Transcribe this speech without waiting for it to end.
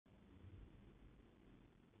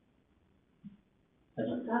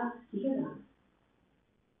What's that? You hear that?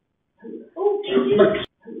 Oh, Jesus!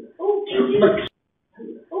 Oh, Jesus!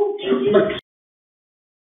 Oh, Jesus!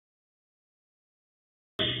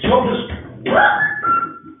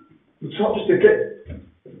 Stop just a bit.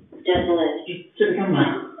 Desolate. Just sit the camera.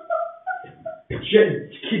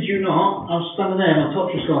 Kid you not, I was standing there and my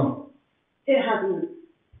touch was gone. It hasn't.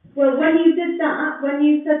 Well, when you did that, when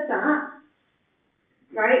you said that,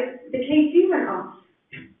 right, the K2 went off.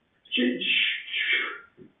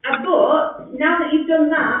 But now that you've done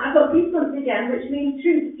that, I've got goosebumps again, which means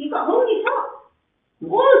truth. You've got hole in your top.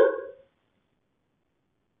 What?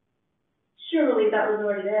 Surely that was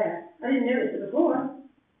already there. I didn't notice it before.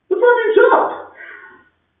 The bloody top!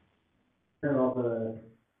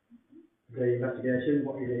 The investigation,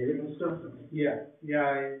 what you're hearing and stuff. Yeah,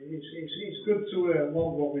 it's good to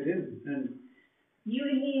log what we did. And You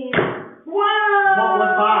hear? Whoa! What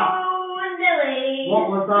was that? Nelly! What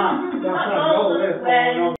was that? that's our goal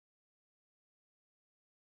there.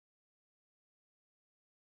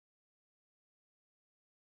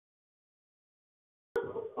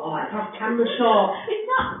 Oh, I have camera shot. It's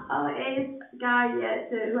not. Oh, it is. Guys, yeah,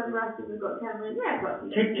 so whoever asked if we've got cameras, yeah, I've got.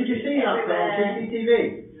 Did you see that on CCTV?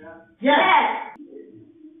 Yeah. Yes!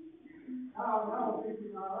 Oh, no, this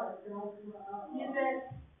is all right. You said,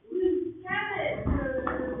 Kevin!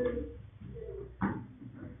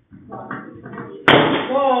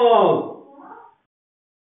 Whoa!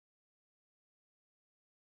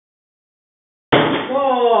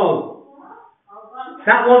 Whoa!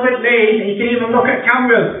 That wasn't me. You can even look at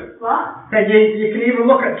cameras. What? Said you can even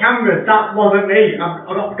look at cameras. That wasn't me. I've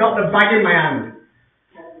got the bag in my hand.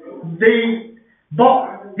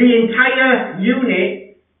 The entire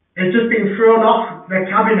unit has just been thrown off the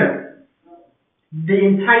cabinet. The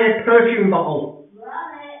entire perfume bottle.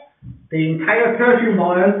 The entire perfume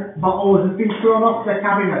bottle has been thrown off the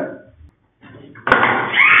cabinet.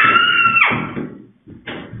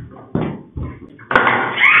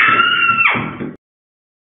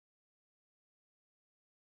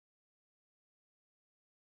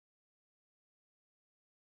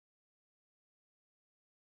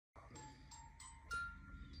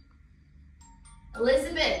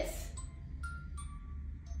 Elizabeth,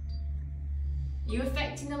 you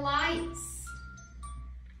affecting the lights?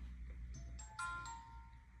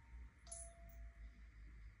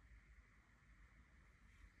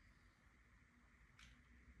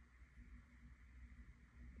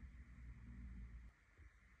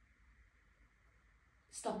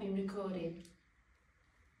 Stopping recording.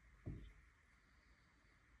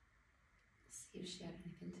 See if she had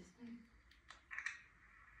anything to say.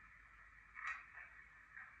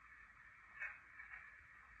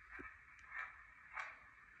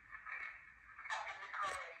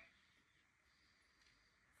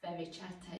 Very chatty.